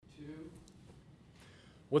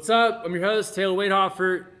What's up? I'm your host, Taylor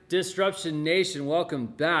Wadehofer, Disruption Nation. Welcome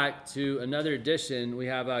back to another edition. We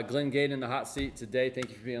have Glenn Gayden in the hot seat today.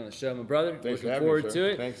 Thank you for being on the show, my brother. Thanks Looking for forward me, to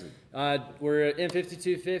it. Thanks. We're at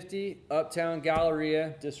M5250, Uptown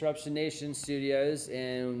Galleria, Disruption Nation Studios.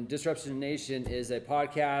 And Disruption Nation is a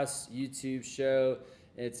podcast, YouTube show.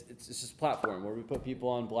 It's just a platform where we put people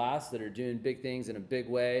on blast that are doing big things in a big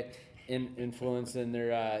way, influencing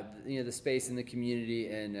their the space in the community,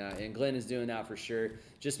 and Glenn is doing that for sure.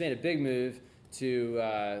 Just made a big move to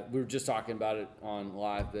we were just talking about it on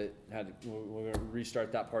live, but we're gonna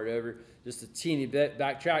restart that part over just a teeny bit,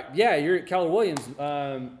 backtrack. Yeah, you're at Keller Williams.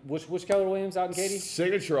 Which Keller Williams out in Katy?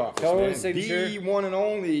 Signature office, Keller man. Williams Signature. The one and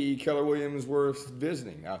only Keller Williams worth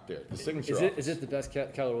visiting out there. The Signature office. Is it the best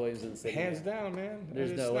Keller Williams in the city? Hands down, man.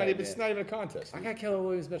 There's it's no not way, even, It's not even a contest. I got Keller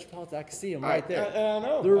Williams Metropolitan. I can see them right there. I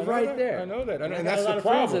know. They're I know right that. there. I know that. And I And got that's a lot the of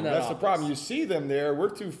friends in problem. that That's the office. problem. You see them there.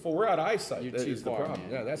 We're out of eyesight. You're That too is the far, problem.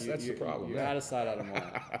 man. Yeah, that's the problem. You're yeah. out of sight, out of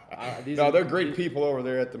mind. No, they're great people over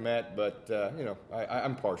there at the Met, but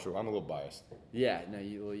I'm partial. I'm a little biased. Yeah, no,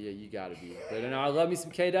 you gotta be. But I love me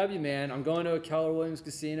some KW, man. I'm going to a Keller Williams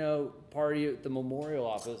Casino party at the Memorial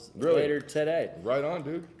office later today. Right on,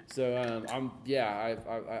 dude. So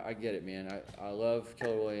I get it, man. I love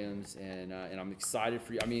Keller Williams, and I'm excited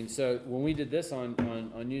for you. I mean, so when we did this on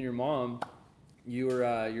you and your mom,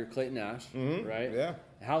 you're Clayton Nash, right? Yeah.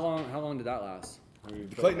 How long did that last?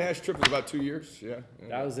 The Clayton Nash trip was about 2 years. Yeah.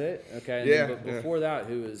 That was it. Okay. And Yeah, then, before that,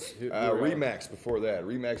 who? Remax before that.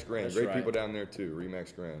 Remax Grand. That's Great right. people down there too.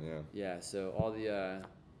 Remax Grand. Yeah. Yeah. So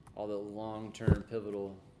all the long-term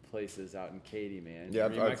pivotal places out in Katy, man. Yeah,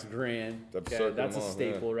 Remax Grand. I've Okay, circled that's a them all,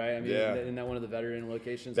 staple, yeah. right? I mean, Yeah. isn't that one of the veteran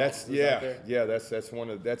locations? That's offices out there?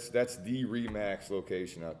 that's the Remax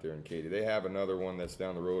location out there in Katy. They have another one that's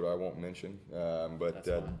down the road I won't mention, but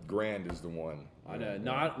Grand is the one. I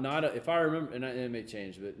know, if I remember, and it may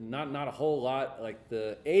change, but not a whole lot. Like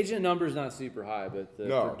the agent number's not super high, but the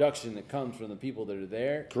production that comes from the people that are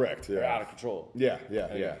there, correct, are out of control. Yeah.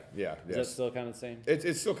 Is that still kind of the same?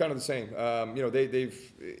 It's still kind of the same.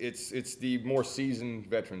 It's the more seasoned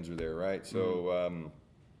veterans are there, right? So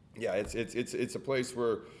it's a place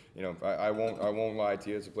where I won't lie to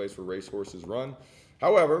you. It's a place where racehorses run.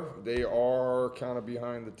 However, they are kind of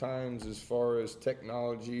behind the times as far as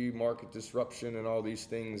technology, market disruption, and all these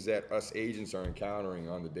things that us agents are encountering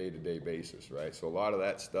on the day-to-day basis, right? So a lot of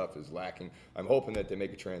that stuff is lacking. I'm hoping that they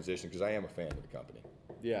make a transition because I am a fan of the company.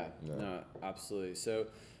 Yeah, no, absolutely. So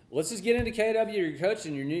let's just get into KW, your coach,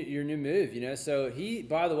 and your new move. So he,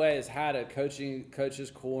 by the way, has had a coach's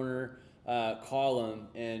corner column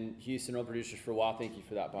in Houston Real Producers for a while. Thank you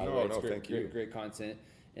for that, by the way. It's great content.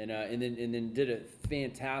 And then did a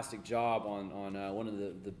fantastic job on one of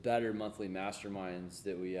the better monthly masterminds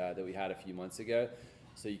that we had a few months ago.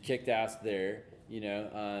 So you kicked ass there,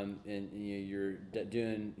 and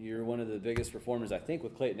you're one of the biggest performers, I think,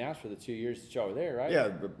 with Clayton Nash for the 2 years that y'all were there, right? Yeah,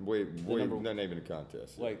 but not even a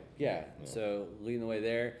contest. So leading the way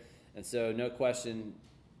there, and so no question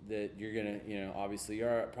that you're gonna, obviously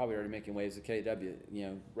you're probably already making waves at KW,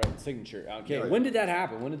 right, Signature. Okay, Right. When did that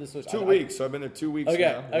happen? When did this switch? 2 weeks. So I've been there 2 weeks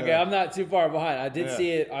now. Okay, Yeah. I'm not too far behind. I did Yeah. see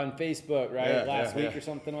it on Facebook, right, last week yeah. or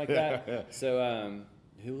something like that. Yeah. So,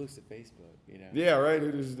 who looks at Facebook? Yeah, right.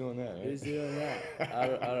 Who's doing that? Right? Who's doing that? I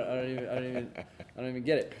don't even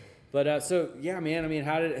get it. But so yeah, man. I mean,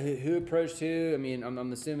 who approached who? I mean,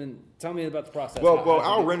 I'm assuming. Tell me about the process. Well,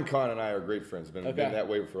 Al Rincon and I are great friends. Been Okay. that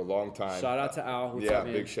way for a long time. Shout out to Al. What's yeah, up,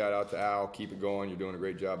 man? big shout out to Al. Keep it going. You're doing a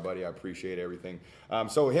great job, buddy. I appreciate everything.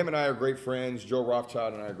 So him and I are great friends. Joe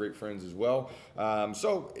Rothschild and I are great friends as well.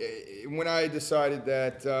 When I decided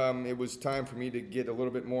that it was time for me to get a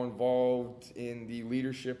little bit more involved in the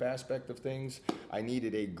leadership aspect of things, I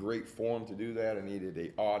needed a great forum to do that. I needed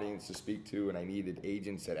an audience to speak to, and I needed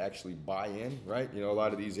agents that actually buy in, right? A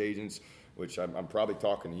lot of these agents, which I'm probably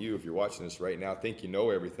talking to you if you're watching this right now, think you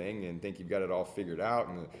know everything and think you've got it all figured out.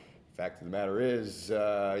 And the fact of the matter is,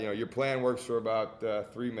 your plan works for about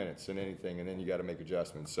 3 minutes in anything, and then you got to make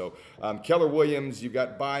adjustments. So Keller Williams, you've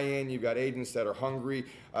got buy-in, you've got agents that are hungry.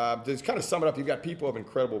 To kind of sum it up, you've got people of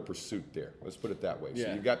incredible pursuit there. Let's put it that way. Yeah.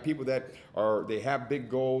 So you've got people that they have big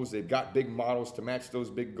goals, they've got big models to match those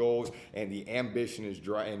big goals, and the ambition is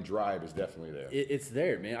drive is definitely there. It's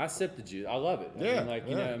there, man. I sip the juice. I love it.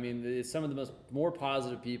 I mean, it's some of the more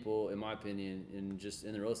positive people, in my opinion, in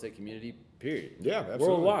the real estate community. Period. Yeah, absolutely.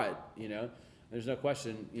 Worldwide, there's no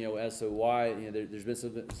question, as to why, there's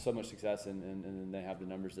been so much success and they have the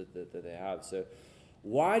numbers that they have. So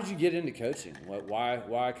why did you get into coaching?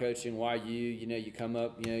 Why coaching? Why you? You come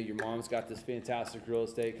up, your mom's got this fantastic real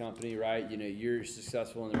estate company, right? You're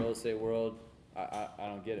successful in the real estate world. I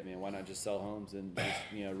don't get it, man. Why not just sell homes and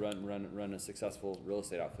just, run a successful real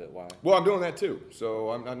estate outfit? Why? Well, I'm doing that too, so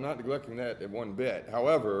I'm not neglecting that one bit.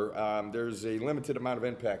 However, there's a limited amount of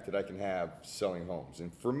impact that I can have selling homes,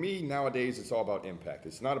 and for me nowadays, it's all about impact.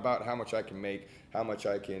 It's not about how much I can make, how much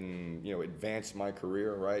I can advance my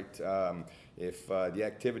career, right? If the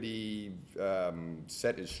activity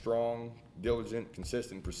set is strong, diligent,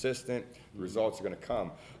 consistent, persistent, the results are going to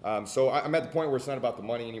come. So I'm at the point where it's not about the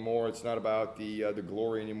money anymore. It's not about the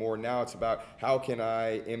glory anymore. Now it's about how can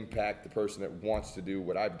I impact the person that wants to do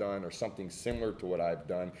what I've done or something similar to what I've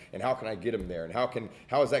done, and how can I get them there, and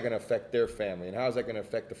how is that going to affect their family, and how is that going to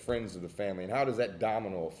affect the friends of the family, and how does that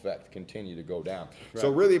domino effect continue to go down? Right. So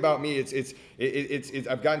really about me, it's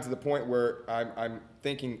I've gotten to the point where I'm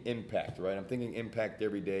thinking impact, right? I'm thinking impact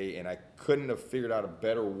every day, and I couldn't have figured out a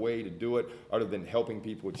better way to do it other than helping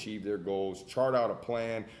people achieve their goals, chart out a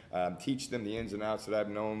plan, teach them the ins and outs that I've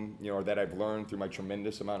known, or that I've learned through my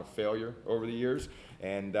tremendous amount of failure over the years,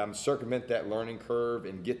 and circumvent that learning curve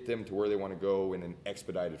and get them to where they want to go in an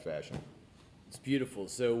expedited fashion. It's beautiful.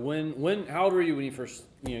 So how old were you when you first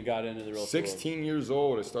got into the real estate 16 world? years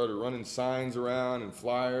old. I started running signs around and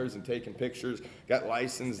flyers and taking pictures. Got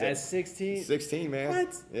licensed at 16. 16, man.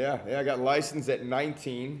 What? Yeah. I got licensed at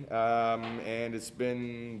 19, and it's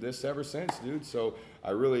been this ever since, dude. So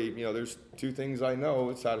I really, there's two things I know.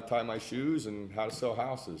 It's how to tie my shoes and how to sell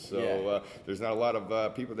houses. So there's not a lot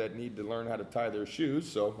of people that need to learn how to tie their shoes.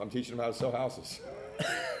 So I'm teaching them how to sell houses.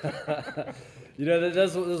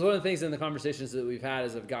 That's one of the things in the conversations that we've had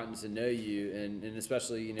as I've gotten to know you, and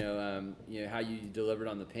especially how you delivered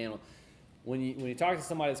on the panel. When you talk to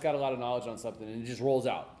somebody that's got a lot of knowledge on something and it just rolls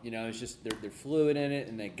out, it's just they're fluid in it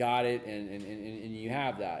and they got it, and you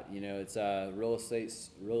have that. It's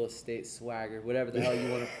real estate swagger, whatever the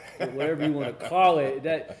hell whatever you want to call it.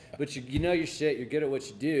 But you know your shit. You're good at what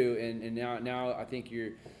you do, and now I think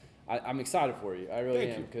I'm excited for you. I really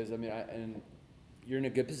am, because and you're in a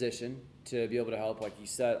good position to be able to help, like you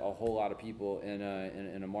said, a whole lot of people in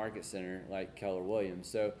a market center like Keller Williams.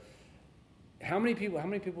 So how many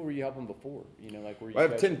people were you helping before? Were you? I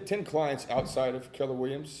have 10 clients outside of Keller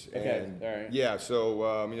Williams. And all right. Yeah,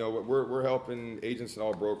 so we're helping agents in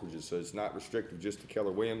all brokerages, so it's not restrictive just to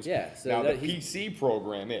Keller Williams. Yeah. So now the PC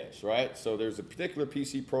program is, right? So there's a particular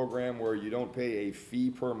PC program where you don't pay a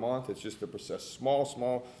fee per month. It's just a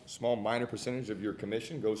small minor percentage of your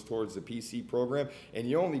commission goes towards the PC program, and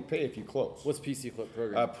you only pay if you close. What's PC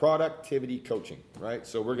program? Productivity coaching, right?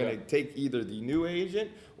 So we're going to take either the new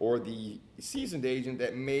agent or the seasoned agent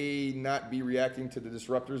that may not be reacting to the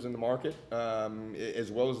disruptors in the market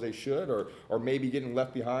as well as they should, or maybe getting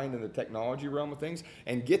left behind in the technology realm of things,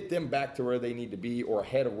 and get them back to where they need to be or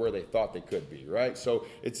ahead of where they thought they could be, right? So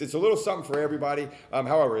it's a little something for everybody.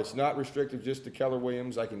 However, it's not restrictive just to Keller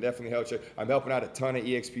Williams. I can definitely help you. I'm helping out a ton of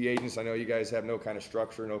EXP agents. I know you guys have no kind of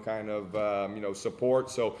structure, no kind of support.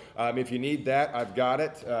 So if you need that, I've got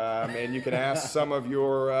it. And you can ask some of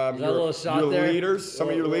your leaders, some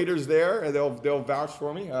of your leaders there, and they'll vouch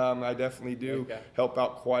for me. I definitely do help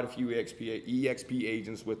out quite a few EXP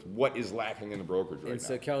agents with what is lacking in the brokerage right now. And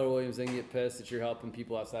so Keller Williams, they can get pissed that you're helping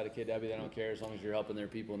people outside of KW. They don't care as long as you're helping their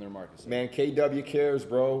people in their markets. Man, KW cares,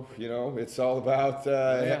 bro. It's all about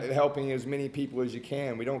helping as many people as you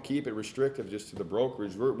can. We don't keep it restrictive just to the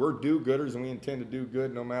brokerage. We're do-gooders, and we intend to do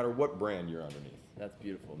good no matter what brand you're underneath. That's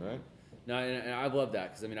beautiful, man. Right? No, and I love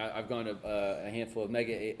that, because I've gone to a handful of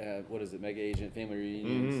mega agent family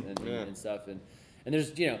reunions and stuff, and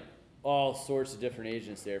there's all sorts of different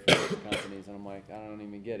agents there from different companies, and I'm like, I don't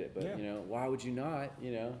even get it, but why would you not?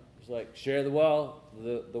 Just like share the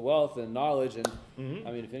wealth and knowledge, and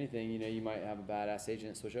if anything, you might have a badass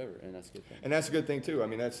agent switch over, and that's a good thing. And that's a good thing too.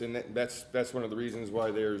 That's one of the reasons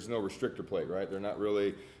why there's no restrictor plate, right? They're not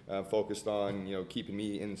really focused on keeping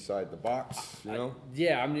me inside the box,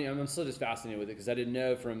 I'm still just fascinated with it, because I didn't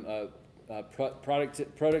know from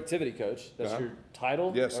productivity coach. That's your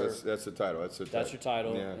title? Yes, that's the title. That's your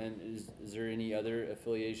title. Yeah. And is there any other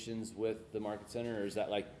affiliations with the market center, or is that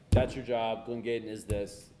that's your job? Glenn Gaden is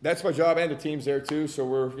this. That's my job, and the team's there too. So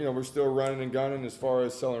we're still running and gunning as far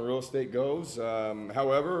as selling real estate goes.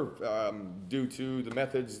 However, due to the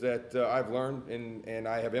methods that I've learned and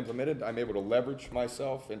I have implemented, I'm able to leverage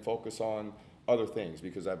myself and focus on other things,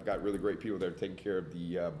 because I've got really great people that are taking care of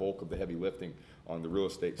the bulk of the heavy lifting on the real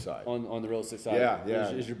estate side. On the real estate side. Yeah.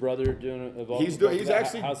 Is your brother doing He's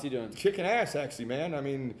actually how's he doing? Kicking ass, actually,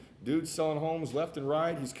 man. Dude's selling homes left and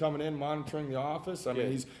right. He's coming in, monitoring the office.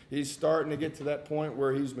 He's starting to get to that point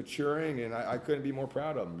where he's maturing, and I couldn't be more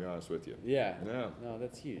proud of him, to be honest with you. Yeah. No,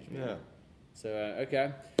 that's huge, man. Yeah. So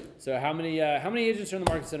okay. So how many agents are in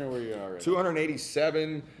the market center where you are already?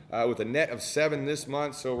 287 with a net of 7 this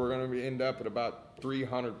month. So we're going to end up at about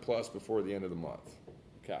 300 plus before the end of the month.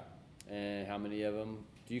 Okay. And how many of them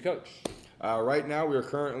do you coach? Right now, we are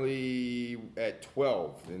currently at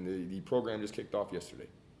 12, and the program just kicked off yesterday.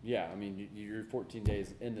 Yeah, I mean, you're 14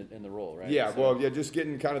 days in the role, right? Yeah, so, well, yeah, just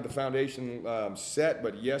getting kind of the foundation set,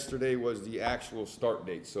 but yesterday was the actual start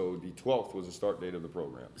date. So the 12th was the start date of the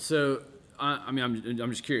program. So, I mean, I'm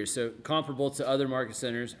just curious. So, comparable to other market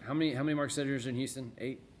centers, how many market centers in Houston?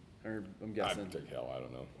 8, or I'm guessing. I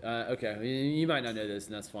don't know. Okay, you might not know this,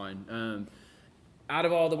 and that's fine. Out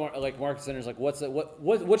of all the market centers, like what's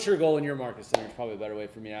your goal in your market center? Is probably a better way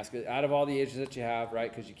for me to ask it. Out of all the agents that you have, right?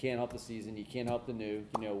 Because you can't help the season, you can't help the new.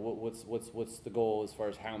 You know, what's the goal as far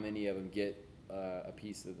as how many of them get a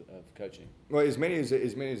piece of coaching? Well, as many as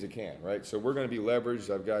it can, right? So we're going to be leveraged.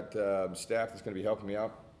 I've got staff that's going to be helping me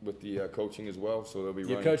out with the coaching as well, so they'll be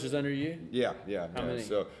Your running. coaches under you? Yeah. How many?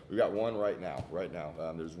 So we've got one right now.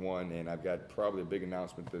 There's one, and I've got probably a big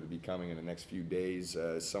announcement that'll be coming in the next few days.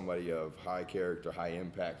 Somebody of high character, high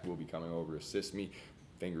impact will be coming over to assist me.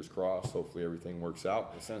 Fingers crossed. Hopefully everything works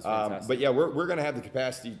out. That sounds fantastic. But yeah, we're going to have the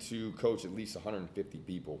capacity to coach at least 150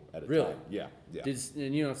 people at a Really? time. Yeah.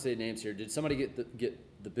 And you don't say names here. Did somebody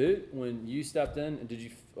get the boot when you stepped in? And did you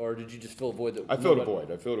just fill a void? I filled a void.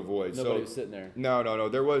 Nobody was sitting there. No.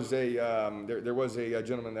 There was a there was a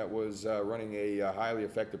gentleman that was running a highly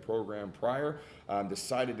effective program prior.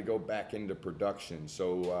 Decided to go back into production.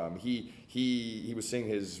 So he was seeing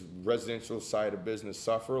his residential side of business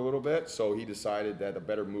suffer a little bit. So he decided that a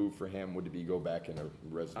better move for him would be go back into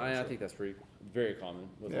residential. I think that's very common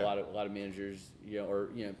with a lot of managers, or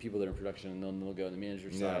people that are in production, and then they'll go on the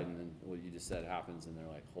manager side, and then what you just said happens, and they're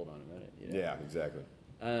like, hold on a minute. Yeah, exactly.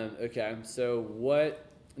 Okay, so what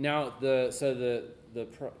now? The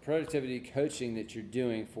productivity coaching that you're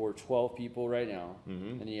doing for 12 people right now,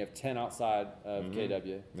 and you have 10 outside of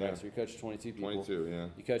KW. Yeah. Right? So you're coaching 22 people. 22, yeah.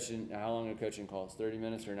 You coaching? How long are coaching calls? 30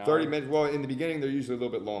 minutes or an hour? 30 minutes. Well, in the beginning, they're usually a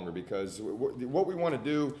little bit longer because what we want to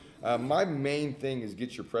do, my main thing is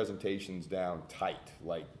get your presentations down tight,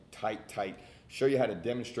 like tight. Show you how to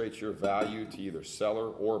demonstrate your value to either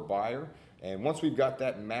seller or buyer. And once we've got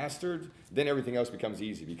that mastered, then everything else becomes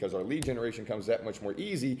easy because our lead generation comes that much more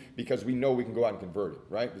easy because we know we can go out and convert it,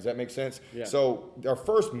 right? Does that make sense? Yeah. So our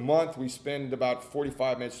first month, we spend about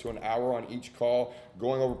 45 minutes to an hour on each call,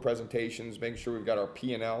 going over presentations, making sure we've got our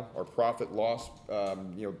P&L, our profit loss,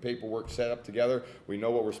 paperwork set up together. We know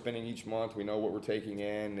what we're spending each month. We know what we're taking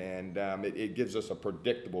in, and it gives us a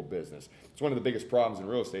predictable business. It's one of the biggest problems in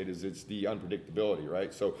real estate is it's the unpredictability,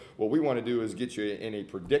 right? So what we want to do is get you in a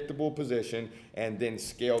predictable position and then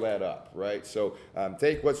scale that up, right? So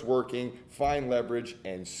take what's working, find leverage,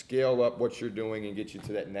 and scale up what you're doing and get you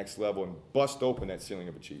to that next level and bust open that ceiling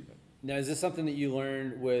of achievement. Now, is this something that you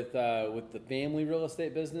learned with the family real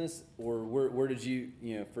estate business, or where did you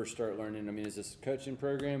first start learning? I mean, is this a coaching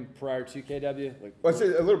program prior to KW? Well, it's a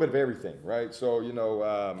little bit of everything, right? So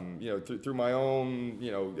through my own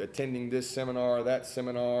attending this seminar, that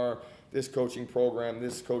seminar, this coaching program,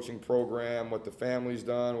 what the family's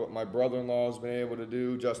done, what my brother-in-law's been able to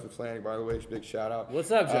do. Justin Flanagan, by the way, big shout out.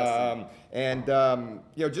 What's up, Justin?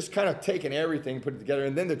 Just kind of taking everything, put it together,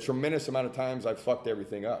 and then the tremendous amount of times I've fucked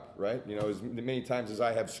everything up, right? As many times as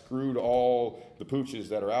I have screwed all the pooches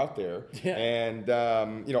that are out there, and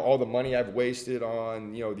all the money I've wasted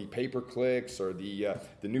on the pay-per-clicks or the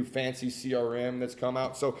new fancy CRM that's come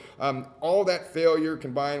out. So all that failure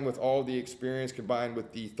combined with all the experience, combined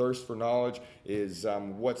with the thirst for knowledge, is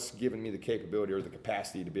what's given me the capability or the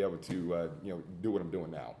capacity to be able to do what I'm doing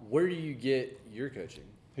now. Where do you get your coaching?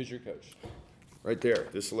 Who's your coach? Right there,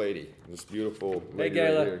 this lady, this beautiful lady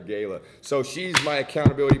Gayla. right here, Gayla. So she's my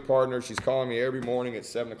accountability partner. She's calling me every morning at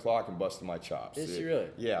 7 o'clock and busting my chops. Is she really?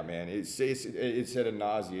 Yeah, man. It's at a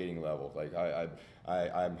nauseating level. Like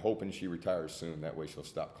I'm hoping she retires soon. That way she'll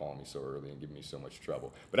stop calling me so early and give me so much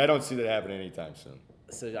trouble. But I don't see that happening anytime soon.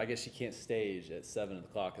 So I guess she can't stage at 7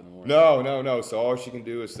 o'clock in the morning. No. So all she can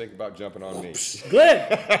do is think about jumping on me. Glenn,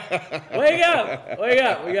 wake up! We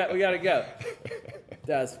got to go.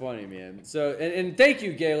 That's funny, man. So and thank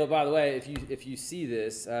you, Gayla. By the way, if you see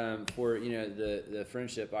this for the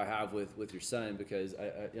friendship I have with your son, because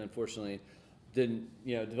I unfortunately didn't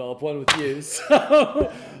develop one with you.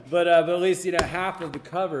 So, but at least half of the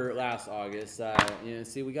cover last August.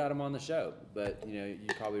 See, we got him on the show, but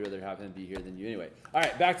you'd probably rather have him be here than you anyway. All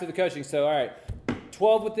right, back to the coaching. So all right,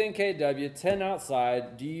 12 within KW, 10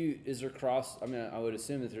 outside. Is there I mean, I would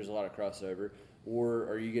assume that there's a lot of crossover. Or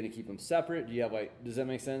are you going to keep them separate? Do you have does that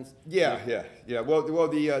make sense? Yeah. Well,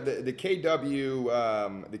 the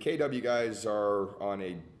KW guys are on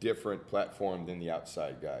a different platform than the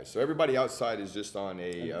outside guys. So everybody outside is just on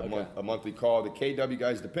a monthly call. The KW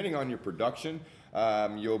guys, depending on your production,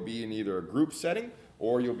 you'll be in either a group setting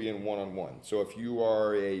or you'll be in one-on-one. So if you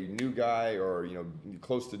are a new guy or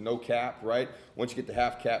close to no cap, right? Once you get to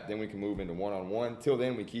half cap, then we can move into one-on-one. Till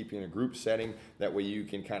then, we keep you in a group setting. That way you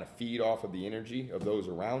can kind of feed off of the energy of those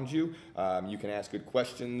around you. You can ask good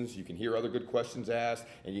questions. You can hear other good questions asked,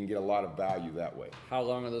 and you can get a lot of value that way. How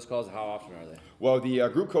long are those calls? How often are they? Well, the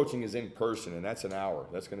group coaching is in person, and that's an hour.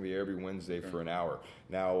 That's going to be every Wednesday for an hour.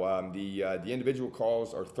 Now, the individual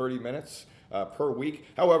calls are 30 minutes. Per week.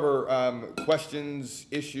 However, questions,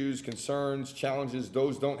 issues, concerns, challenges,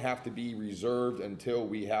 those don't have to be reserved until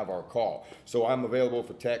we have our call. So I'm available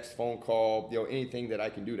for text, phone call, anything that I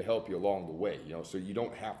can do to help you along the way, so you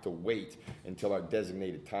don't have to wait until our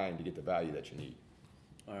designated time to get the value that you need.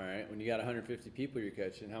 All right. When you got 150 people you're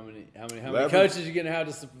coaching, how many coaches are you going to have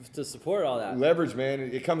to support all that? Leverage, man.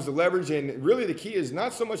 It comes to leverage, and really the key is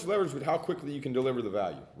not so much leverage, but how quickly you can deliver the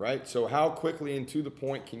value, right? So how quickly and to the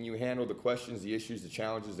point can you handle the questions, the issues, the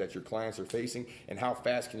challenges that your clients are facing, and how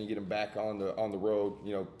fast can you get them back on the road,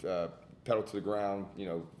 pedal to the ground,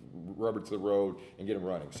 rubber to the road, and get them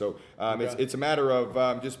running. So it's a matter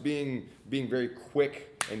of just being very quick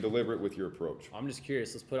and deliberate with your approach. I'm just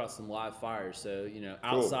curious. Let's put out some live fires. So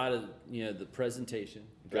outside of the presentation,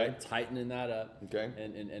 right? Tightening that up,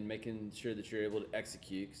 and making sure that you're able to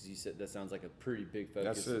execute, because you said that sounds like a pretty big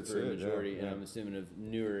focus for a majority, and I'm assuming of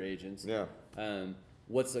newer agents. Yeah.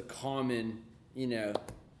 What's a common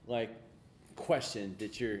question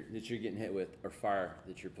that you're getting hit with, or fire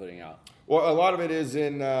that you're putting out? Well, a lot of it is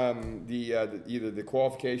in either the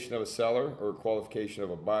qualification of a seller or qualification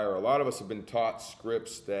of a buyer. A lot of us have been taught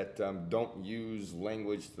scripts that don't use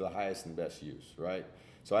language to the highest and best use, right?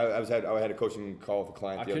 So I had a coaching call with a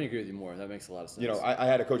client. I couldn't agree with you more. That makes a lot of sense. I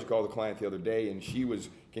had a coaching call with a client the other day, and she was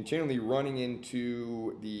continually running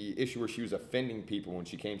into the issue where she was offending people when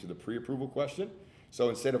she came to the pre-approval question. So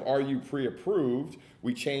instead of "Are you pre-approved?"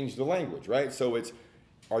 we changed the language, right? So it's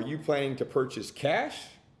 "Are you planning to purchase cash,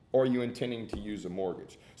 or are you intending to use a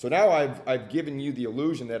mortgage?" So now I've given you the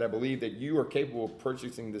illusion that I believe that you are capable of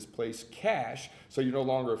purchasing this place cash, so you're no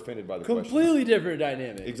longer offended by the question. Completely different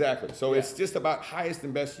dynamic. Exactly. So it's just about highest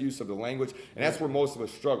and best use of the language, and that's where most of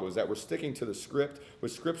us struggle, is that we're sticking to the script,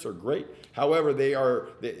 which scripts are great. However,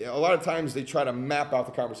 a lot of times they try to map out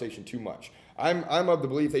the conversation too much. I'm of the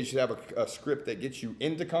belief that you should have a script that gets you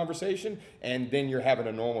into conversation, and then you're having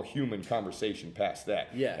a normal human conversation past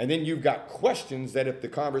that. Yeah. And then you've got questions that if the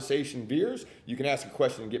conversation veers, you can ask a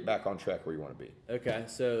question and get back on track where you want to be. Okay,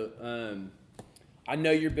 so I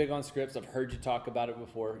know you're big on scripts. I've heard you talk about it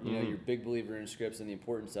before. You're a big believer in scripts and the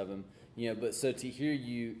importance of them. But so to hear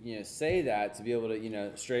you say that, to be able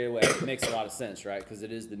to straight away, it makes a lot of sense, right? Because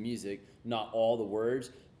it is the music, not all the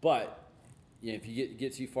words, but if you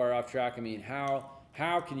get too far off track, I mean, how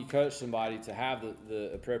can you coach somebody to have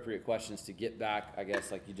the appropriate questions to get back, I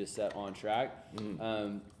guess, like you just said, on track,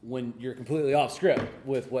 when you're completely off script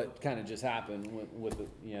with what kind of just happened with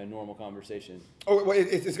the normal conversation? Oh, well,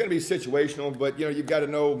 it's going to be situational, but you've got to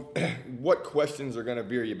know what questions are going to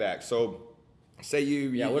veer you back. So say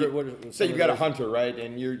you've got a hunter, right,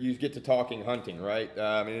 and you get to talking hunting, right,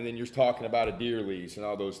 and then you're talking about a deer lease and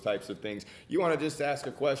all those types of things. You want to just ask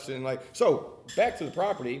a question like, so back to the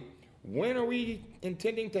property, when are we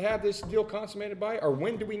intending to have this deal consummated by, or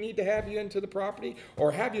when do we need to have you into the property,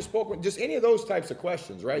 or have you spoken, just any of those types of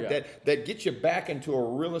questions, right? Yeah. That get you back into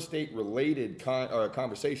a real estate related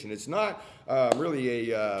conversation. It's not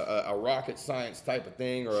really a rocket science type of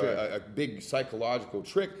thing, or a big psychological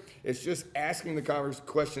trick. It's just asking the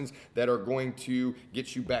questions that are going to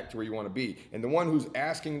get you back to where you want to be. And the one who's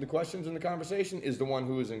asking the questions in the conversation is the one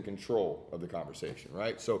who is in control of the conversation,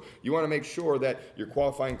 right? So you want to make sure that your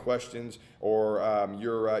qualifying questions or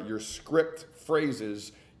your script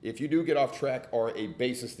phrases, if you do get off track, are a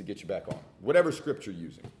basis to get you back on, whatever script you're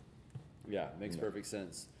using. Yeah, makes perfect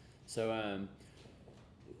sense. So,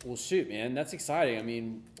 well, shoot, man, that's exciting. I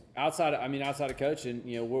mean, outside of coaching,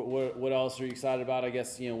 what else are you excited about? I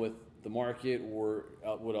guess with the market, or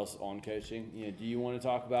what else on coaching? Do you want to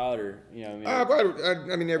talk about, or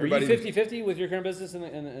I mean, everybody. Are you 50-50 with your current business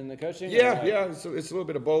and the coaching? Yeah. So it's a little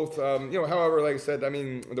bit of both. However, like I said, I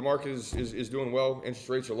mean, the market is doing well. Interest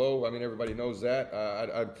rates are low. I mean, everybody knows that.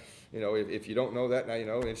 If you don't know that, now you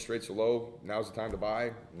know. Interest rates are low. Now's the time to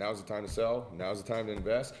buy. Now's the time to sell. Now's the time to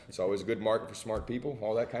invest. It's always a good market for smart people.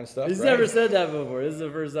 All that kind of stuff. He's never said that before. This is the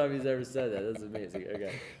first time he's ever said that. That's amazing.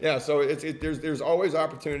 Okay. Yeah. So there's always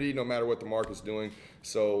opportunity, no matter what the market's doing.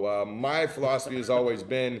 So my philosophy has always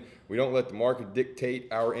been: we don't let the market dictate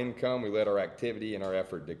our income. We let our activity and our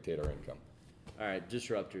effort dictate our income. All right,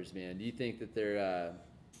 disruptors, man. Do you think that they're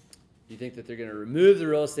going to remove the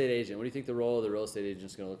real estate agent? What do you think the role of the real estate agent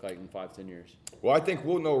is going to look like in 5-10 years? Well, I think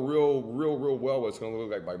we'll know real well what it's going to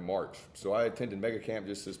look like by March. So I attended Mega Camp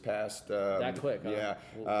just this past. That quick, huh? Yeah.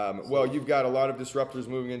 Well, you've got a lot of disruptors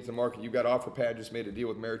moving into the market. You've got OfferPad just made a deal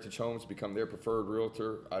with Meritage Homes to become their preferred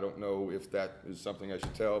realtor. I don't know if that is something I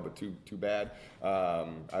should tell, but too bad. I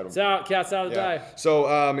don't. It's out. Cat's out of the bag.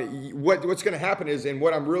 So what's going to happen is, and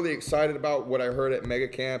what I'm really excited about, what I heard at Mega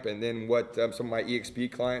Camp, and then what some of my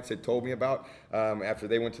EXP clients had told me about after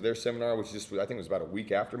they went to their seminar, which I think it was about a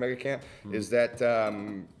week after Mega Camp, is that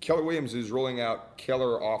Keller Williams is rolling out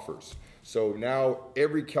Keller offers. So now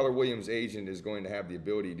every Keller Williams agent is going to have the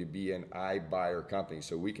ability to be an iBuyer company.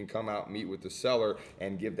 So we can come out, meet with the seller,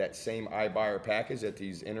 and give that same iBuyer package that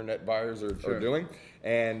these internet buyers are doing.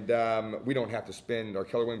 And we don't have to spend, or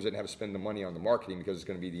Keller Williams doesn't have to spend the money on the marketing, because it's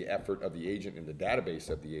going to be the effort of the agent and the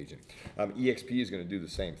database of the agent. EXP is going to do the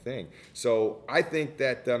same thing. So I think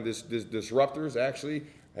that this disruptors actually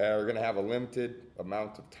are going to have a limited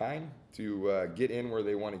amount of time to get in where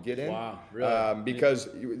they want to get in. Wow, really? Because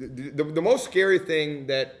the most scary thing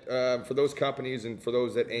that for those companies and for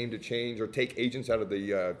those that aim to change or take agents out of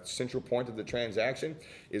the central point of the transaction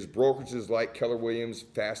is brokerages like Keller Williams,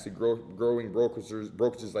 fastly growing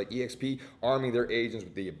brokerages like EXP, arming their agents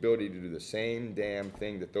with the ability to do the same damn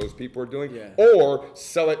thing that those people are doing, or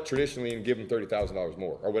sell it traditionally and give them $30,000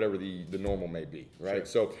 more, or whatever the normal may be, right?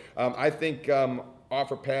 Sure. So I think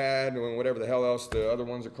OfferPad and whatever the hell else the other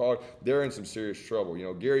ones are called, they're in some serious trouble.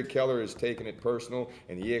 Gary Keller is taking it personal,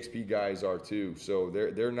 and the EXP guys are too. So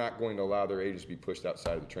they're not going to allow their agents to be pushed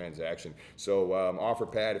outside of the transaction. So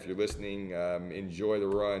OfferPad, if you're listening, enjoy the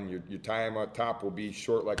run. Your time on top will be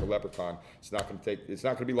short like a leprechaun. It's not going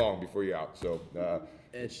to be long before you're out. So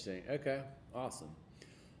interesting. Okay. Awesome.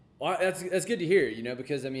 Well, that's good to hear,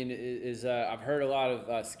 because I mean, I've heard a lot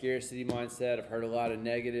of scarcity mindset. I've heard a lot of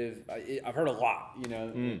negative. I've heard a lot,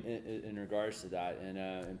 in regards to that,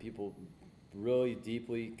 and people really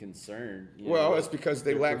deeply concerned. Well, it's because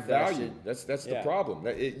they lack value. That's the problem.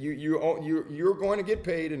 You're going to get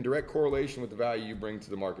paid in direct correlation with the value you bring to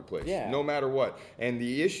the marketplace, no matter what. And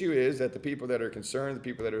the issue is that the people that are concerned, the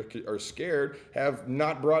people that are scared, have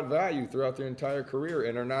not brought value throughout their entire career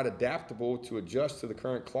and are not adaptable to adjust to the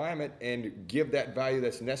current climate and give that value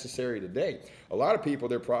that's necessary today. A lot of people,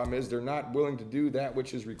 their problem is they're not willing to do that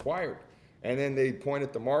which is required. And then they point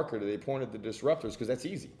at the market, or they point at the disruptors, because that's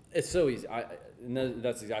easy. It's so easy.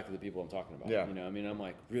 That's exactly the people I'm talking about. Yeah. I mean, I'm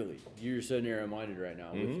like, really? You're so narrow-minded right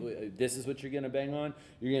now. Mm-hmm. This is what you're going to bang on?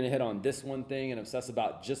 You're going to hit on this one thing and obsess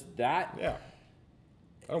about just that? Yeah.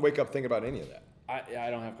 I don't wake up thinking about any of that. I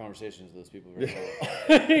don't have conversations with those people very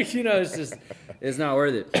well. It's not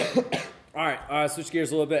worth it. All right, switch gears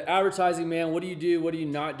a little bit. Advertising, man. What do you do? What do you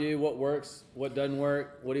not do? What works? What doesn't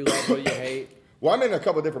work? What do you love? What do you hate? Well, I'm in a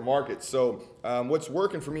couple of different markets. So what's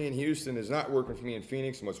working for me in Houston is not working for me in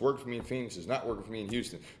Phoenix, and what's working for me in Phoenix is not working for me in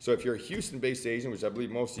Houston. So if you're a Houston-based agent, which I believe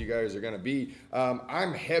most of you guys are going to be,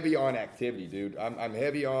 I'm heavy on activity, dude. I'm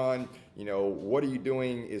heavy on, what are you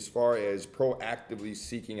doing as far as proactively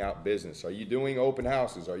seeking out business? Are you doing open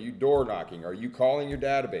houses? Are you door knocking? Are you calling your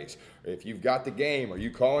database? If you've got the game, are you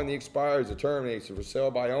calling the expireds, the terminates, or for sale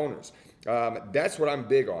by owners? That's what I'm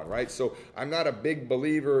big on, right? So I'm not a big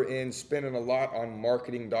believer in spending a lot on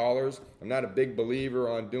marketing dollars. I'm not a big believer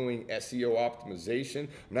on doing SEO optimization.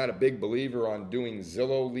 I'm not a big believer on doing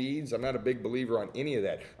Zillow leads. I'm not a big believer on any of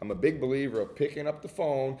that. I'm a big believer of picking up the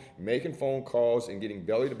phone, making phone calls, and getting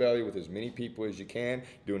belly to belly with as many people as you can,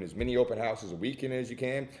 doing as many open houses a weekend as you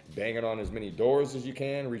can, banging on as many doors as you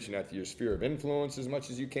can, reaching out to your sphere of influence as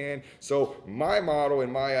much as you can. So my model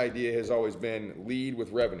and my idea has always been lead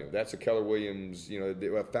with revenue. That's a Keller Williams,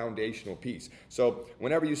 a foundational piece. So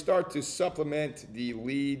whenever you start to supplement the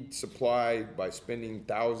lead supply by spending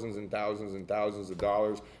thousands and thousands and thousands of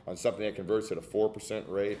dollars on something that converts at a 4%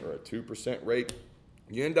 rate or a 2% rate,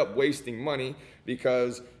 you end up wasting money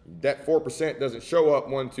because that 4% doesn't show up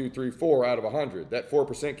 1, 2, 3, 4 out of 100. That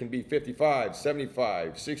 4% can be 55,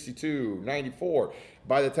 75, 62, 94.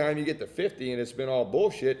 By the time you get to 50 and it's been all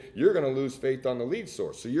bullshit, you're going to lose faith on the lead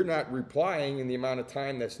source. So you're not replying in the amount of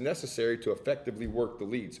time that's necessary to effectively work the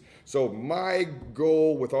leads. So my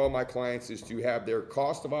goal with all my clients is to have their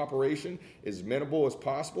cost of operation as minimal as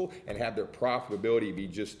possible and have their profitability be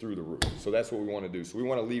just through the roof. So that's what we want to do. So we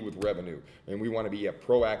want to lead with revenue, and we want to be a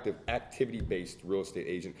proactive, activity-based real estate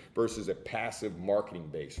agent versus a passive,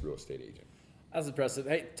 marketing-based real estate agent. That's impressive.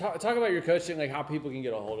 Hey, talk about your coaching, like how people can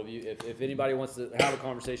get a hold of you if anybody wants to have a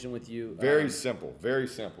conversation with you. Very simple, very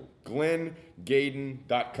simple.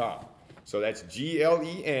 GlennGayden.com. So that's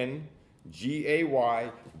GlenGayD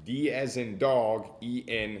as in dog,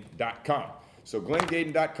 EN.com. So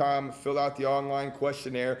GlenGayden.com, fill out the online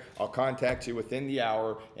questionnaire. I'll contact you within the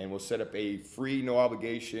hour, and we'll set up a free, no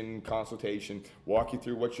obligation consultation, walk you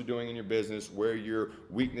through what you're doing in your business, where your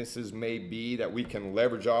weaknesses may be that we can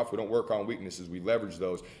leverage off. We don't work on weaknesses, we leverage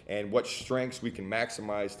those, and what strengths we can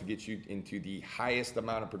maximize to get you into the highest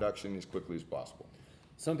amount of production as quickly as possible.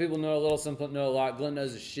 Some people know a little, some people know a lot. Glenn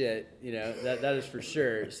knows his shit, that is for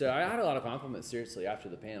sure. So I had a lot of compliments, seriously, after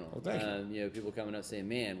the panel. Well, thank you. People coming up saying,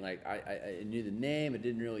 man, like, I knew the name, I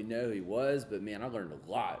didn't really know who he was, but man, I learned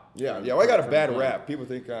a lot. Yeah, I got a bad rap. People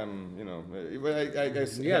think I'm, I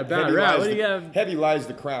guess you got a bad rap. What do you have? Heavy lies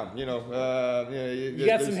the crown, You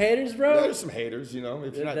got some haters, bro? Yeah, there's some haters,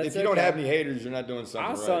 If you don't have any haters, you're not doing something right.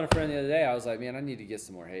 I was telling a friend the other day, I was like, man, I need to get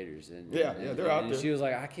some more haters. And they're out there. She was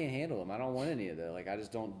like, I can't handle them. I don't want any of that. Like, I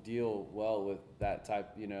just don't deal well with that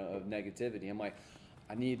type, of negativity. I'm like,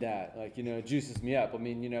 I need that. Like, it juices me up. I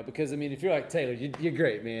mean, because if you're like, Taylor, you're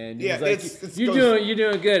great, man. Yeah, like, you're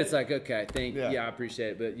doing good. It's like, okay, I appreciate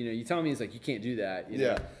it. But you tell me it's like you can't do that.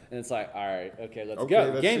 Yeah. And it's like, all right, okay, let's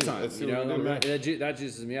go. Game time. That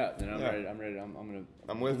juices me up. And I'm ready. I'm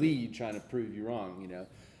gonna lead trying to prove you wrong.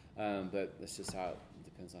 But that's just how.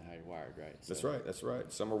 Depends on how you're wired, right? So. That's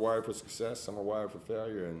right. Some are wired for success, some are wired for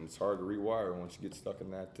failure, and it's hard to rewire once you get stuck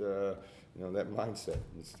in that, that mindset.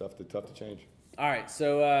 It's tough to change. All right,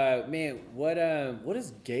 so man, what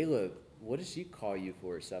does Gayla? What does she call you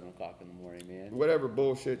for at 7 o'clock in the morning, man? Whatever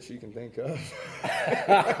bullshit she can think of.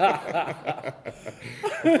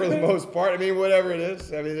 For the most part, whatever it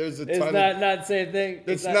is. There's a ton. It's not the same thing.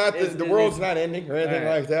 It's not the world's not ending or anything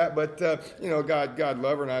like that. But God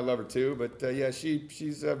love her and I love her too. But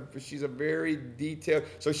she's a very detailed.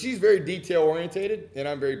 So she's very detail orientated, and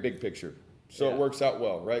I'm very big picture. So it works out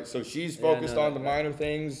well, right? So she's focused on the minor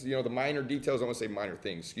things, the minor details. I want to say minor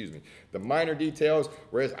things, excuse me. The minor details,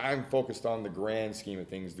 whereas I'm focused on the grand scheme of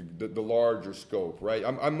things, the larger scope, right?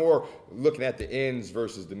 I'm more looking at the ends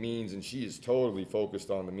versus the means, and she is totally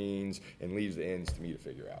focused on the means and leaves the ends to me to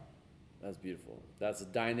figure out. That's beautiful. That's a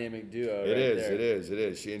dynamic duo. It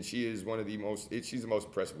is. She is one of the most. She's the most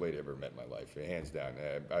impressive lady I've ever met in my life, hands down.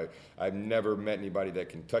 I've never met anybody that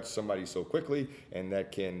can touch somebody so quickly and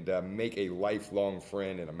that can make a lifelong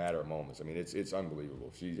friend in a matter of moments. It's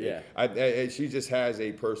unbelievable. She just has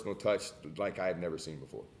a personal touch like I've never seen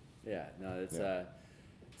before. Yeah, no, it's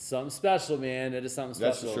something special, man. It is something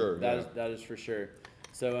special. That's for sure. That is for sure.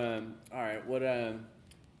 So, all right, what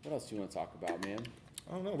else do you want to talk about, man?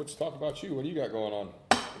 I don't know. Let's talk about you. What do you got going on?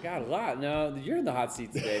 I got a lot. No, you're in the hot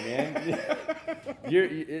seat today, man.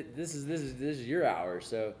 This is your hour.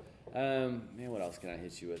 So, man, what else can I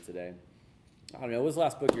hit you with today? I don't know. What's the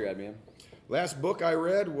last book you read, man? Last book I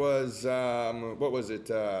read was what was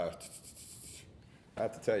it? I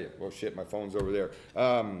have to tell you. Well, shit, my phone's over there.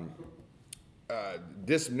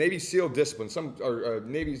 Navy SEAL Discipline, something like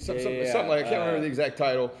I can't remember the exact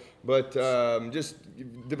title, but just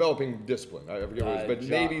developing discipline. I forget what it is, but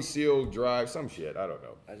Navy SEAL Drive, some shit. I don't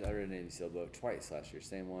know. I read a Navy SEAL book twice last year,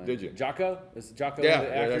 same one. Did you? Jocko? Is Jocko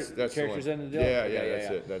that's characters the in the deal?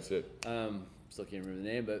 Yeah, that's it. Still can't remember the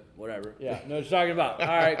name, but whatever. Yeah, know what you're talking about. All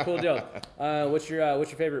right, cool deal. What's your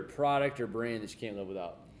favorite product or brand that you can't live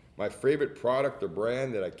without? My favorite product or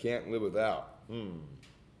brand that I can't live without.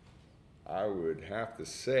 I would have to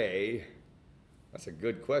say, that's a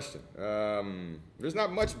good question. There's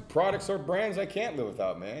not much products or brands I can't live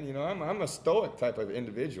without, man. I'm a stoic type of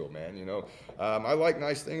individual, man. I like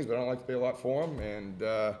nice things, but I don't like to pay a lot for them. And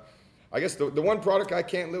I guess the one product I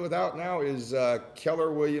can't live without now is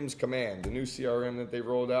Keller Williams Command, the new CRM that they've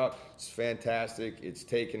rolled out. It's fantastic. It's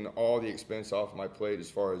taken all the expense off my plate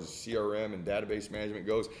as far as CRM and database management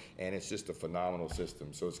goes, and it's just a phenomenal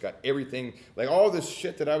system. So it's got everything, like all this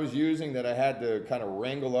shit that I was using that I had to kind of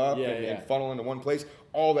wrangle up and funnel into one place,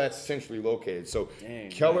 all that's centrally located. So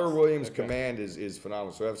Keller Williams Command is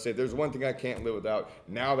phenomenal. So I have to say, there's one thing I can't live without.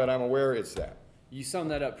 Now that I'm aware, it's that. You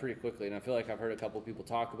summed that up pretty quickly, and I feel like I've heard a couple of people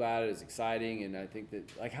talk about it. It's exciting, and I think that,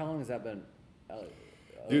 like, how long has that been?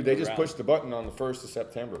 Dude, they just pushed the button on the 1st of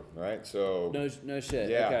September, right? So No shit.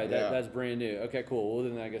 Yeah, Okay, yeah. that's brand new. Okay, cool. Well,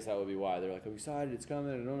 then I guess that would be why they're like, I'm excited, it's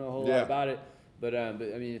coming. I don't know a whole Yeah. lot about it, but I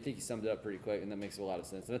mean, I think you summed it up pretty quick, and that makes a lot of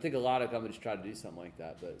sense. And I think a lot of companies try to do something like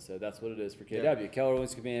that, but so that's what it is for KW. Yeah. Keller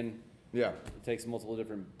Williams Command. yeah, It takes multiple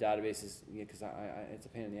different databases, because it's a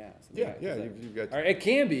pain in the ass. I mean, yeah, yeah. You've got. Or it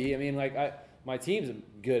can be. I mean, like my team's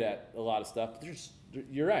good at a lot of stuff, but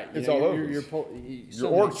you're right. It's all over. Your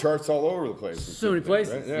org chart's all over the place. So many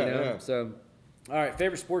places. Right? Yeah, you know? yeah. So, all right,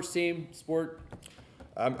 favorite sports team, sport.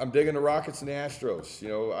 I'm digging the Rockets and the Astros. You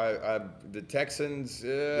know, the Texans.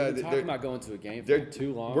 We've been talking about going to a game for they're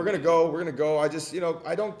too long. We're gonna go. I just,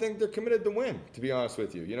 I don't think they're committed to win. To be honest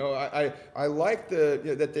with you, I like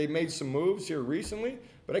that they made some moves here recently,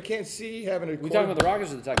 but I can't see having a. We talking about the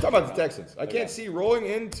Rockets or the Texans? I'm talking about the Texans. I Okay. can't see rolling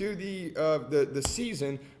into the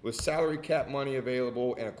season with salary cap money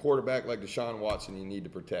available and a quarterback like Deshaun Watson you need to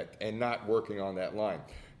protect and not working on that line.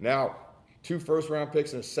 Now, 2 first-round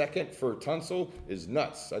picks and a second for Tunsil is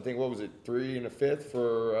nuts. I think, what was it, 3 and a 5th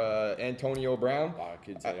for Antonio Brown? Oh, I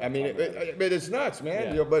could say I mean, it's nuts,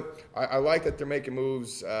 man. Yeah. But I like that they're making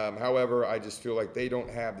moves. However, I just feel like they don't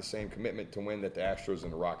have the same commitment to win that the Astros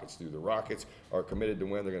and the Rockets do. The Rockets are committed to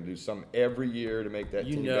win. They're going to do something every year to make that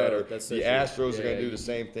team better. That's so the true. Astros are Yeah, going to do the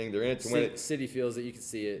same thing. They're in it to win it. City feels that you can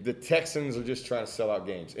see it. The Texans are just trying to sell out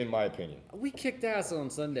games, in my opinion. We kicked ass on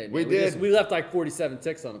Sunday. Man. We did. We left like 47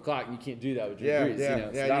 ticks on the clock, and you can't do that with Drew Brees.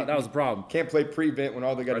 So that was a problem. Can't play prevent when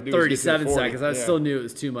all they got to do is 37 get to 40. seconds. I Yeah. still knew it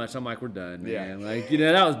was too much. I'm like, we're done, man. Yeah. Like,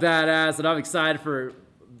 that was badass, and I'm excited for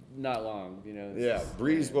not long. It's Yeah, just-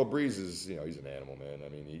 Breeze. Well, Breeze is, he's an animal, man. I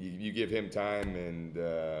mean, you give him time, and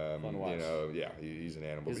Fun to watch. he's an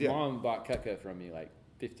animal. His Yeah. mom bought Cutco from me like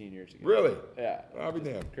 15 years ago. Really? Yeah. I'll be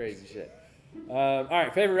damned. Crazy shit. All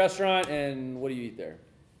right, favorite restaurant, and what do you eat there?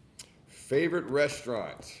 Favorite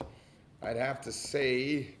restaurant? I'd have to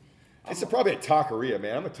say it's probably a taqueria,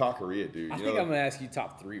 man. I'm a taqueria dude. I you think know? I'm gonna ask you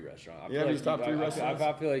top 3 restaurant. I Yeah, feel these top 3 I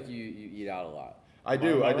restaurants? feel like you eat out a lot. I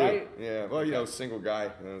do. Am I I do. right? Yeah. Well, single guy,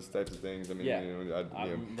 those types of things. I mean, Yeah. I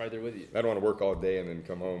I'm right there with you. don't want to work all day and then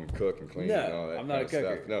come home and cook and clean No, and all that I'm not kind a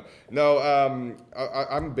of cooker. stuff. No.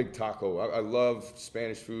 I'm a big taco. I love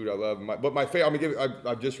Spanish food. I love but my favorite.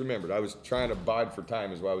 I've just remembered. I was trying to bide for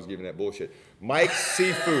time, is why I was giving that bullshit. Mike's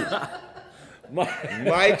Seafood.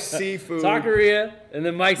 Mike's Seafood. Taqueria, and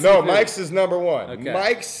then Mike's. No, Seafood. Mike's is number 1. Okay.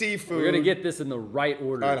 Mike's Seafood. We're gonna get this in the right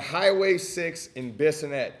order. On Highway 6 in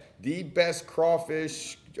Bissonnette. The best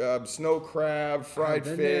crawfish, snow crab, fried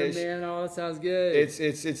Been there, fish. man. Oh, that sounds good.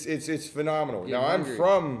 It's phenomenal. Getting Now, I'm hungry.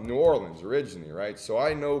 from New Orleans originally, right? So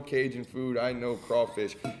I know Cajun food, I know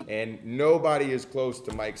crawfish, and nobody is close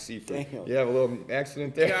to Mike's Seafood. Damn. You have a little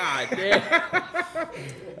accident there? God damn.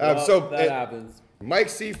 That happens.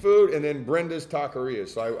 Mike's Seafood and then Brenda's Taqueria.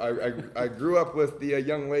 So I grew up with the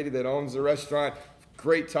young lady that owns the restaurant.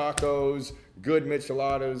 Great tacos, good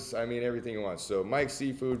micheladas. I mean, everything you want. So Mike's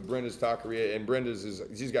Seafood, Brenda's Taqueria, and Brenda's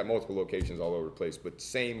she's got multiple locations all over the place, but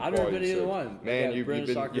same I've never quality been to either service. one. Man, Yeah, you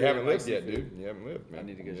Brenda's Taqueria, haven't Mike's lived yet, Seafood. dude. You haven't lived, man. I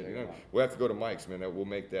need to go check it out. We'll have to go to Mike's, man. We'll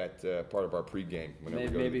make that part of our pregame whenever we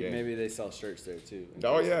go to the game. Maybe they sell shirts there too.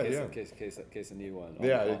 Oh, yeah, in yeah. case I need one.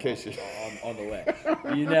 Yeah, in case you- on the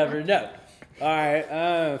way. You never know. All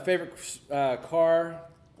right, favorite car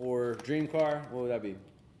or dream car? What would that be?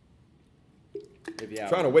 If you have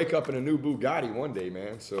Trying to one. wake up in a new Bugatti one day,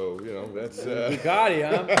 man. So that's. Bugatti,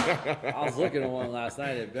 huh? I was looking at one last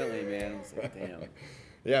night at Bentley, man. I was like, damn,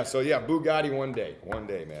 Yeah, so Bugatti one day,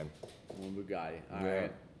 man. one Bugatti. All Yeah.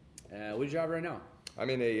 right. What do you drive right now? I'm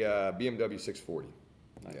in a BMW 640.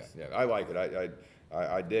 Nice. Yeah, I like it.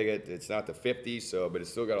 I dig it. It's not the 50, but it's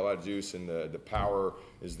still got a lot of juice, and the power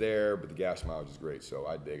is there, but the gas mileage is great, so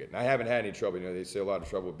I dig it. And I haven't had any trouble. They say a lot of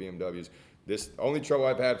trouble with BMWs. This only trouble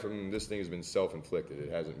I've had from this thing has been self-inflicted.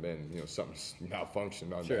 It hasn't been, something's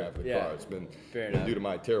malfunctioned on Sure, behalf of the yeah. car. It's been Fair enough. due to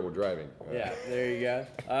my terrible driving. Yeah, there you go.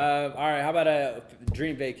 All right, how about a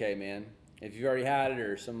dream vacay, man? If you've already had it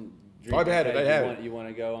or some dream I've had it, vacay I have you want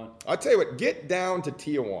to go on? I'll tell you what. Get down to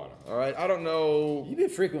Tijuana. All right. I don't know. You've been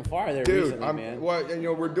frequent far there Dude, recently, man. well,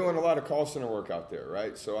 we're doing a lot of call center work out there,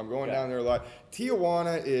 right? So I'm going Okay. down there a lot.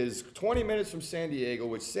 Tijuana is 20 minutes from San Diego,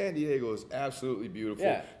 which San Diego is absolutely beautiful.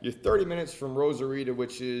 Yeah. You're 30 minutes from Rosarita,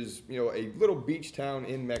 which is, a little beach town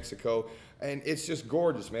in Mexico. And it's just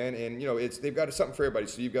gorgeous, man. And, they've got something for everybody.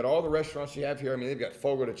 So you've got all the restaurants you have here. I mean, they've got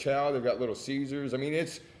Fogo de Chao. They've got Little Caesars. I mean,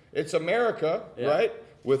 it's America, Yeah. right?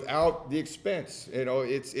 without the expense. You know,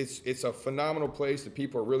 it's a phenomenal place. The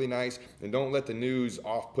people are really nice, and don't let the news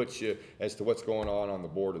off-put you as to what's going on the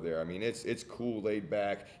border there. I mean, it's cool, laid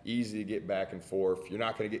back, easy to get back and forth. You're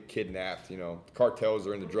not going to get kidnapped. You know, cartels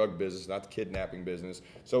are in the drug business, not the kidnapping business.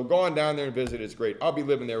 So go on down there and visit. It's great. I'll be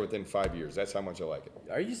living there within 5 years. That's how much I like it.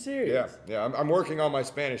 Are you serious? Yeah. I'm working on my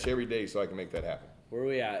Spanish every day so I can make that happen. Where are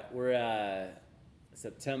we at? We're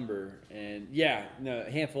September, and a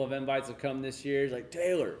handful of invites have come this year. It's like,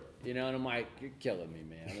 Taylor, and I'm like, you're killing me,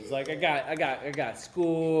 man. It's like I got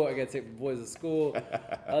school. I got to take the boys to school.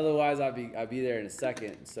 Otherwise, I'd be there in a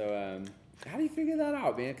second. So, how do you figure that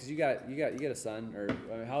out, man? Because you got a son, or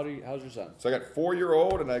I mean, how's your son? So I got a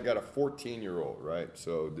 4-year-old and I got a 14-year-old, right?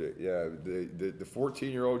 So the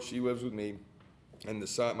 14-year-old, she lives with me, and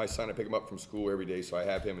my son, I pick him up from school every day, so I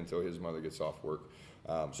have him until his mother gets off work.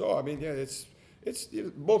 So I mean, it's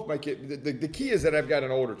both my kids. The key is that I've got an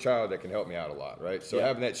older child that can help me out a lot, right? So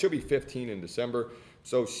having that, she'll be 15 in December.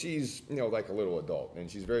 So she's, like a little adult, and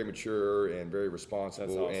she's very mature and very responsible.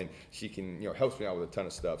 That's awesome. And she can, helps me out with a ton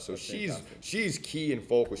of stuff. So she's key and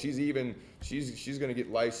focal. She's going to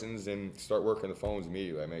get licensed and start working the phones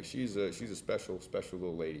immediately. I mean, she's a special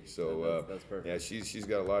little lady. So that's perfect. Yeah, she's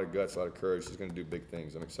got a lot of guts, a lot of courage. She's going to do big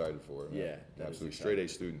things. I'm excited for her. Yeah, absolutely. Straight A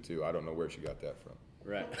student too. I don't know where she got that from.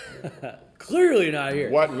 Right. Clearly not here.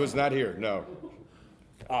 What was not here? No.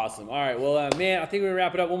 Awesome. All right. Well, man, I think we're going to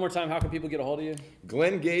wrap it up one more time. How can people get a hold of you?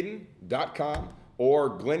 GlennGayden.com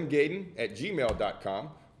or GlennGayden@gmail.com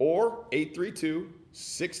or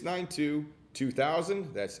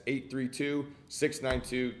 832-692-2000. That's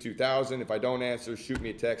 832-692-2000. If I don't answer, shoot me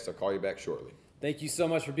a text. I'll call you back shortly. Thank you so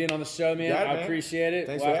much for being on the show, man. Got it, I man. appreciate it.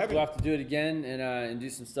 Thanks for having me. We'll have to do it again and do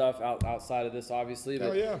some stuff outside of this, obviously.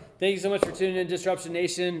 But yeah. Thank you so much for tuning in, Disruption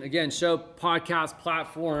Nation. Again, show podcast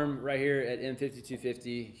platform right here at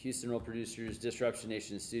M5250, Houston Roll Producers, Disruption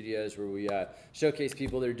Nation Studios, where we showcase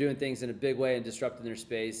people that are doing things in a big way and disrupting their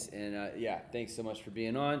space. And thanks so much for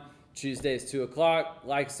being on. Tuesdays, 2 o'clock.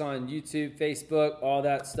 Like us on YouTube, Facebook, all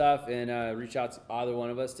that stuff, and reach out to either one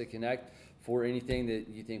of us to connect for anything that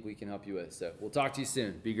you think we can help you with. So we'll talk to you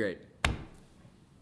soon. Be great.